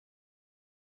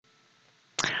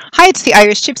Hi, it's the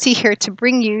Irish Gypsy here to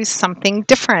bring you something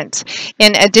different.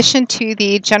 In addition to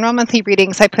the general monthly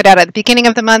readings I put out at the beginning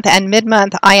of the month and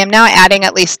mid-month, I am now adding,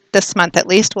 at least this month at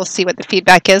least, we'll see what the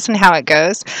feedback is and how it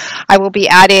goes. I will be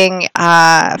adding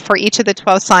for each of the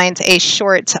 12 signs a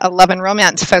short love and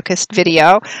romance focused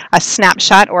video, a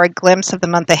snapshot or a glimpse of the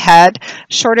month ahead,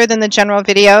 shorter than the general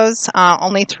videos,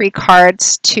 only 3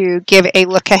 cards to give a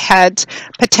look ahead,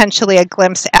 potentially a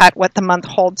glimpse at what the month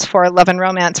holds for love and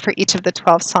romance for each of the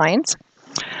 12 signs.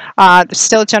 There's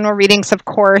still general readings, of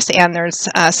course, and there's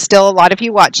still a lot of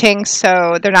you watching,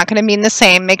 so they're not going to mean the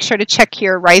same. Make sure to check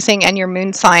your rising and your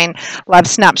moon sign love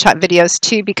snapshot videos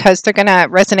too, because they're going to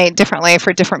resonate differently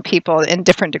for different people in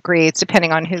different degrees,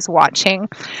 depending on who's watching.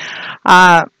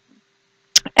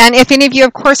 And if any of you,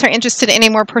 of course, are interested in a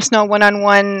more personal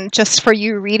one-on-one just for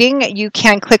you reading, you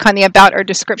can click on the About or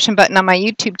Description button on my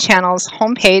YouTube channel's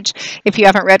homepage. If you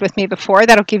haven't read with me before,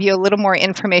 that'll give you a little more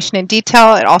information in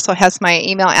detail. It also has my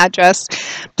email address.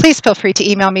 Please feel free to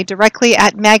email me directly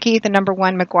at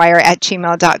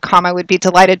maggie1mcguire@gmail.com. I would be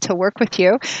delighted to work with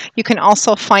you. You can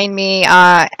also find me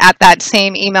at that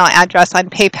same email address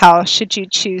on PayPal should you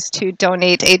choose to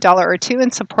donate $1 or $2 in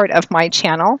support of my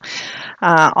channel.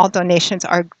 All donations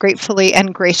are gratefully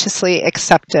and graciously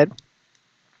accepted,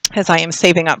 as I am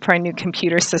saving up for a new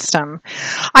computer system.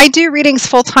 I do readings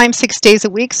full-time 6 days a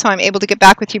week, so I'm able to get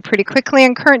back with you pretty quickly,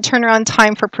 and current turnaround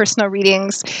time for personal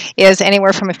readings is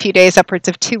anywhere from a few days upwards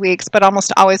of 2 weeks, but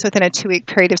almost always within a 2-week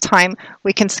period of time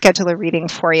we can schedule a reading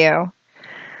for you.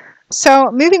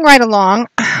 So moving right along,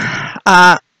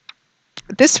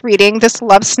 this reading, this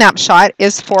love snapshot,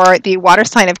 is for the water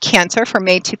sign of Cancer for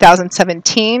May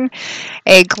 2017.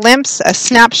 A glimpse, a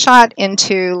snapshot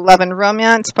into love and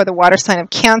romance for the water sign of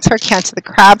Cancer, Cancer the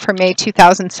Crab for May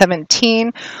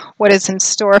 2017. What is in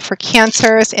store for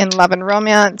Cancers in love and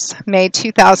romance, May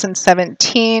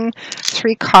 2017.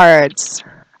 3 cards.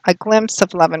 A glimpse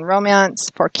of love and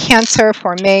romance for Cancer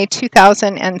for May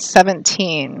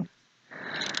 2017.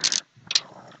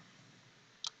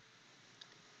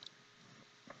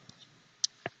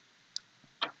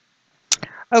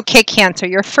 Okay, Cancer,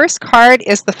 your first card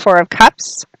is the 4 of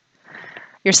Cups.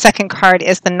 Your second card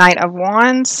is the Knight of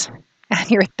Wands.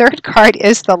 And your third card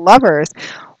is the Lovers.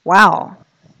 Wow.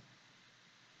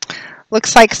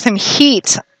 Looks like some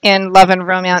heat in love and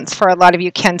romance for a lot of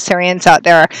you Cancerians out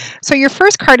there. So your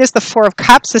first card is the 4 of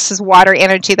Cups. This is water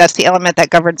energy. That's the element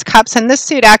that governs cups. And this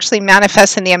suit actually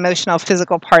manifests in the emotional,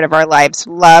 physical part of our lives.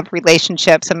 Love,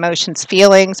 relationships, emotions,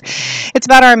 feelings. It's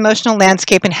about our emotional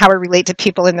landscape and how we relate to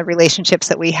people in the relationships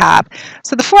that we have.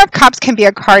 So the 4 of Cups can be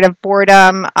a card of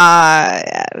boredom.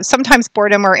 Sometimes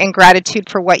boredom or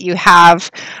ingratitude for what you have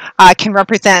can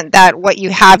represent that what you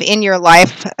have in your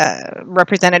life,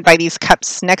 represented by these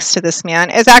cups next to this man,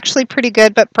 is actually pretty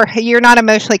good, but you're not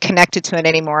emotionally connected to it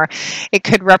anymore. It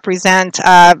could represent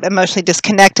emotionally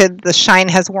disconnected. The shine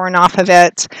has worn off of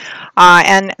it.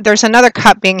 And there's another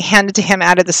cup being handed to him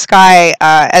out of the sky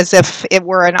as if it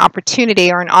were an opportunity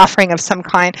or an offering of some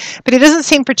kind. But he doesn't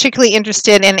seem particularly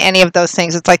interested in any of those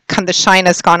things. It's like kind of the shine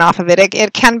has gone off of it.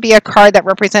 It can be a card that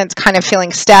represents kind of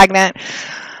feeling stagnant,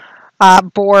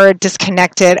 bored,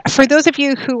 disconnected. For those of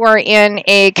you who are in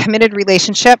a committed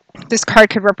relationship, this card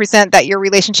could represent that your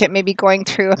relationship may be going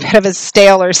through a bit of a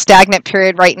stale or stagnant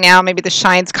period right now. Maybe the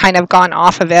shine's kind of gone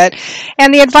off of it.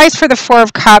 And the advice for the 4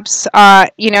 of Cups,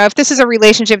 if this is a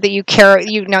relationship that you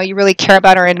really care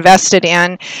about or invested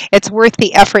in, it's worth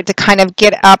the effort to kind of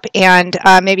get up and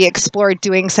maybe explore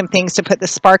doing some things to put the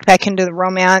spark back into the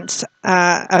romance,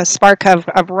 a spark of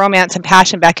romance and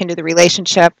passion back into the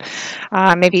relationship.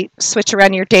 Maybe switch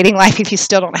around your dating life if you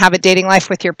still don't have a dating life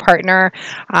with your partner.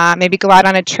 Maybe go out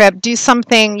on a trip. Do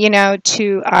something,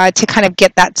 to kind of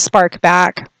get that spark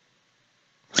back.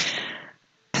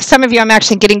 Some of you, I'm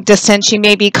actually getting distance. You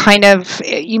may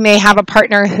have a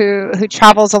partner who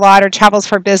travels a lot or travels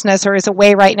for business or is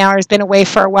away right now or has been away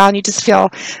for a while, and you just feel,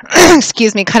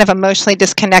 excuse me, kind of emotionally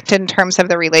disconnected in terms of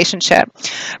the relationship.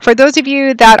 For those of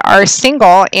you that are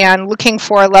single and looking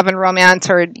for love and romance,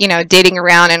 or, dating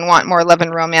around and want more love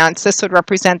and romance, this would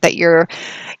represent that you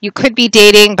could be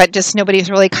dating, but just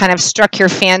nobody's really kind of struck your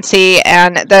fancy.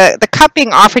 And the cup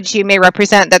being offered to you may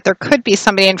represent that there could be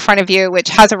somebody in front of you which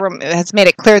has made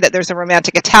it clear that there's a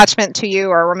romantic attachment to you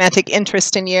or a romantic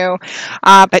interest in you,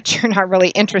 but you're not really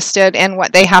interested in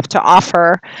what they have to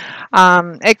offer.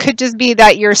 It could just be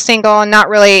that you're single and not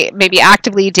really maybe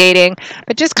actively dating,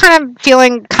 but just kind of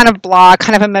feeling kind of blah,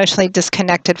 kind of emotionally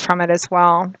disconnected from it as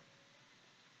well.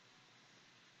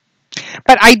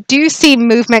 But I do see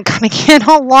movement coming in,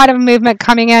 a lot of movement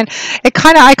coming in.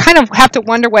 I kind of have to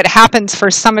wonder what happens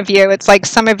for some of you. It's like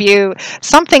some of you,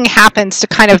 something happens to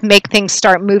kind of make things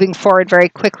start moving forward very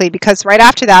quickly, because right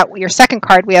after that, your second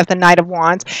card, we have the Knight of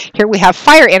Wands. Here we have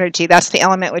fire energy. That's the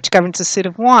element which governs the suit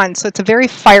of wands. So it's a very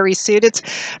fiery suit. It's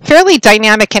fairly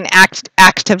dynamic and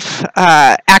active,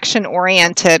 action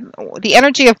oriented. The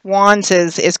energy of wands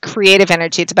is creative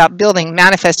energy. It's about building,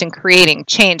 manifesting, creating,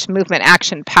 change, movement,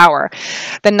 action, power.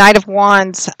 The Knight of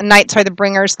Wands, knights are the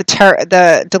bringers,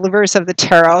 the deliverers of the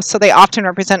tarot, so they often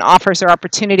represent offers or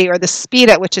opportunity or the speed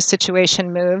at which a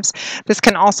situation moves. This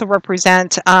can also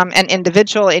represent an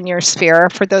individual in your sphere.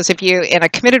 For those of you in a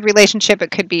committed relationship, it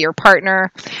could be your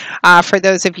partner. For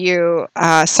those of you,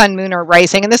 sun, moon, or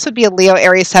rising, and this would be a Leo,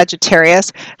 Aries,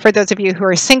 Sagittarius. For those of you who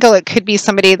are single, it could be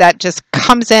somebody that just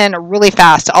comes in really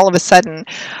fast, all of a sudden.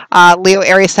 Leo,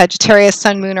 Aries, Sagittarius,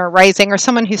 sun, moon, or rising, or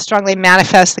someone who strongly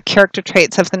manifests the character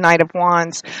traits of the Knight of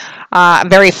Wands.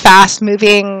 Very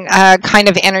fast-moving kind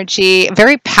of energy,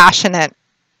 very passionate.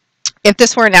 If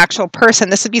this were an actual person,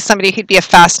 this would be somebody who'd be a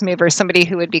fast mover, somebody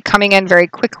who would be coming in very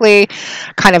quickly,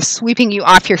 kind of sweeping you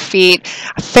off your feet.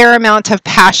 A fair amount of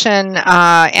passion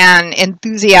and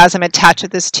enthusiasm attached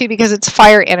with this too, because it's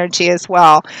fire energy as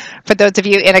well. For those of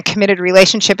you in a committed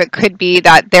relationship, it could be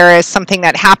that there is something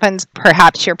that happens.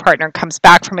 Perhaps your partner comes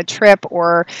back from a trip,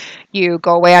 or you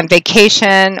go away on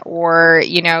vacation, or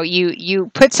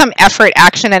you put some effort,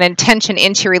 action, and intention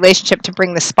into your relationship to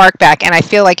bring the spark back. And I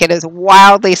feel like it is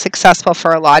wildly successful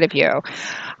for a lot of you.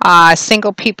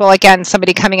 Single people, again,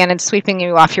 somebody coming in and sweeping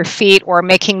you off your feet, or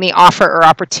making the offer or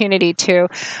opportunity to.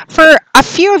 For a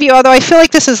few of you, although I feel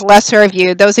like this is lesser of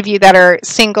you, those of you that are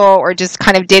single or just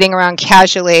kind of dating around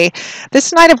casually,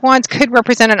 this Knight of Wands could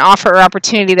represent an offer or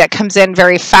opportunity that comes in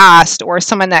very fast, or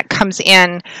someone that comes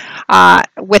in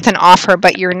with an offer,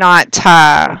 but you're not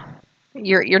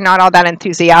you're not all that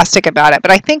enthusiastic about it.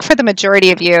 But I think for the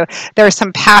majority of you, there's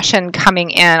some passion coming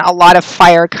in, a lot of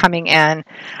fire coming in.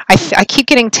 I keep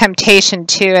getting temptation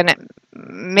too, and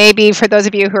maybe for those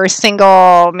of you who are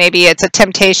single, maybe it's a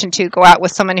temptation to go out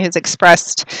with someone who's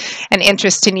expressed an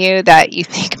interest in you that you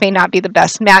think may not be the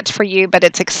best match for you, but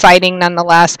it's exciting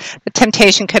nonetheless. The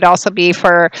temptation could also be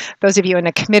for those of you in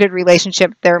a committed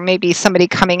relationship. There may be somebody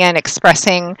coming in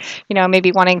expressing,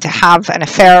 maybe wanting to have an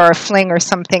affair or a fling or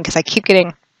something, because I keep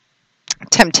getting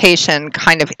temptation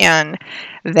kind of in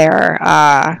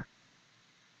there.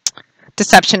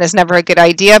 Deception is never a good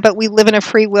idea, but we live in a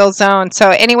free will zone. So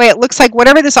anyway, it looks like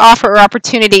whatever this offer or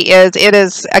opportunity is, it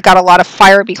is got a lot of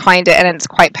fire behind it, and it's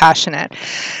quite passionate.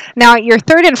 Now, your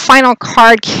third and final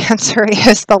card, Cancer,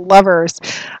 is the Lovers.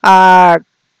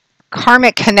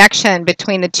 Karmic connection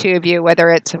between the two of you, whether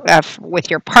it's with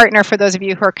your partner, for those of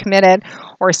you who are committed,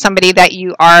 or somebody that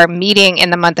you are meeting in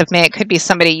the month of May. It could be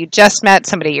somebody you just met,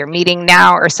 somebody you're meeting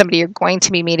now, or somebody you're going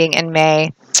to be meeting in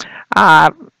May.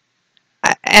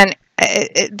 And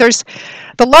there's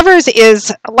the Lovers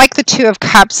is like the Two of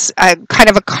Cups, kind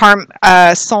of a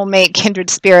soulmate, kindred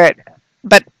spirit,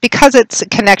 but because it's a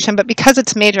connection, but because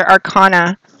it's major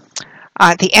arcana,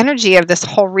 the energy of this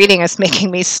whole reading is making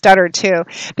me stutter too.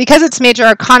 Because it's major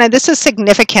arcana, this is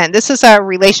significant. This is a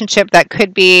relationship that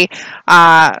could be,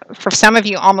 for some of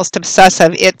you, almost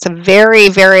obsessive. It's very,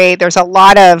 very, there's a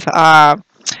lot of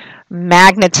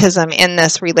magnetism in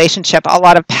this relationship, a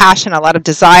lot of passion, a lot of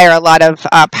desire, a lot of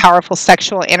powerful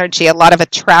sexual energy, a lot of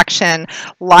attraction,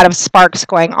 a lot of sparks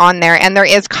going on there. And there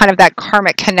is kind of that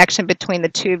karmic connection between the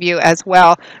two of you as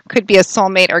well. Could be a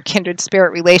soulmate or kindred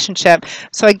spirit relationship.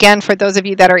 So again, for those of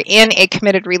you that are in a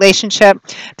committed relationship,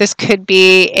 this could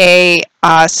be a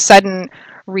sudden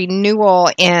renewal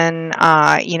in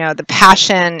the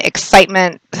passion,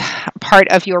 excitement part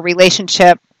of your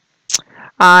relationship.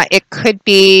 It could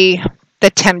be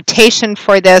the temptation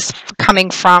for this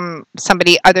coming from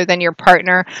somebody other than your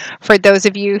partner. For those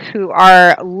of you who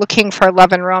are looking for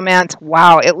love and romance,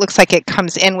 wow, it looks like it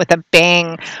comes in with a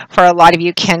bang for a lot of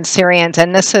you Cancerians.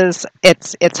 And this is,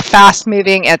 it's fast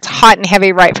moving, it's hot and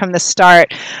heavy right from the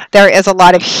start. There is a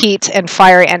lot of heat and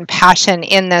fire and passion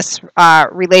in this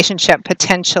relationship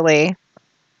potentially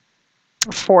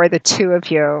for the two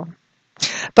of you.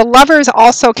 The Lovers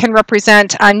also can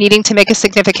represent needing to make a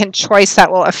significant choice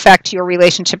that will affect your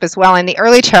relationship as well. In the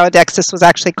early tarot decks, this was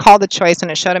actually called the Choice, and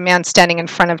it showed a man standing in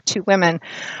front of two women.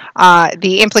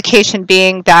 The implication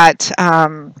being that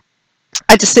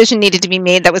a decision needed to be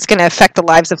made that was going to affect the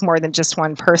lives of more than just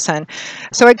one person.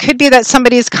 So it could be that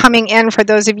somebody's coming in, for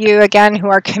those of you, again, who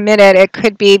are committed. It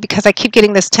could be, because I keep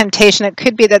getting this temptation, it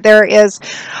could be that there is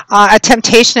a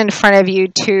temptation in front of you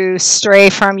to stray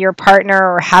from your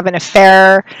partner or have an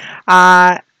affair.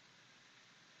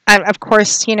 of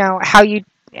course, you know, how you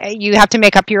have to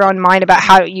make up your own mind about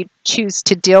how you choose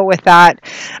to deal with that.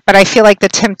 But I feel like the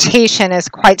temptation is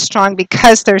quite strong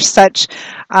because there's such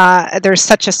a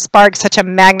spark, such a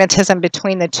magnetism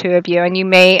between the two of you, and you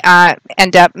may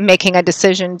end up making a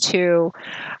decision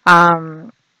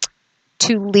um,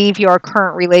 to leave your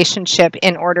current relationship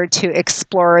in order to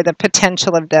explore the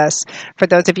potential of this. For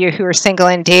those of you who are single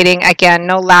and dating, again,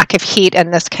 no lack of heat in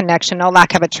this connection, no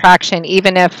lack of attraction,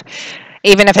 even if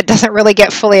it doesn't really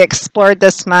get fully explored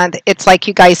this month. It's like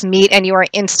you guys meet and you are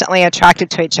instantly attracted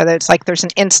to each other. It's like there's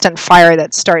an instant fire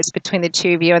that starts between the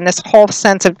two of you, and this whole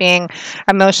sense of being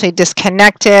emotionally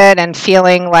disconnected and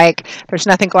feeling like there's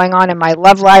nothing going on in my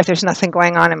love life, there's nothing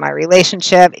going on in my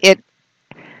relationship,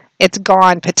 it's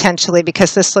gone potentially,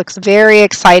 because this looks very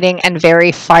exciting and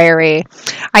very fiery.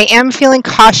 I am feeling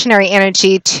cautionary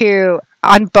energy too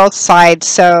on both sides.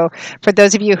 So for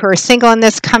those of you who are single and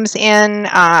this comes in,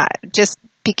 just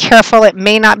be careful. It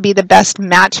may not be the best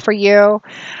match for you.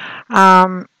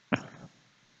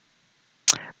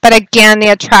 But again, the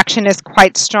attraction is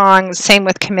quite strong. Same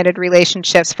with committed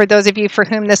relationships. For those of you for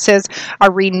whom this is a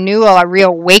renewal, a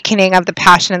reawakening of the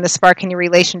passion and the spark in your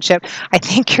relationship, I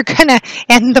think you're going to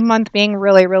end the month being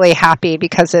really, really happy,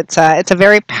 because it's a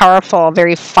very powerful,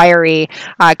 very fiery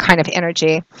kind of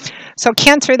energy. So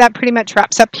Cancer, that pretty much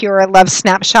wraps up your love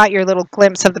snapshot, your little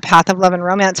glimpse of the path of love and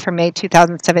romance for May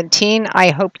 2017. I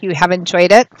hope you have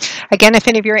enjoyed it. Again, if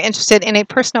any of you are interested in a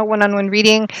personal one-on-one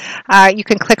reading, you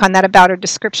can click on that About or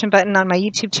description button on my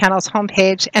YouTube channel's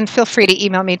homepage, and feel free to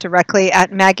email me directly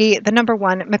at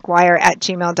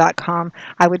Maggie1McGuire@gmail.com.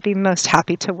 I would be most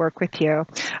happy to work with you.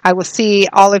 I will see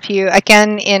all of you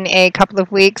again in a couple of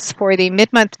weeks for the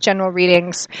mid-month general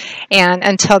readings. And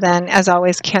until then, as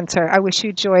always, Cancer, I wish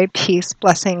you joy, peace,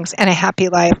 blessings, and a happy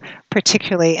life,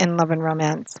 particularly in love and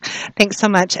romance. Thanks so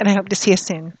much, and I hope to see you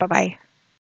soon. Bye-bye.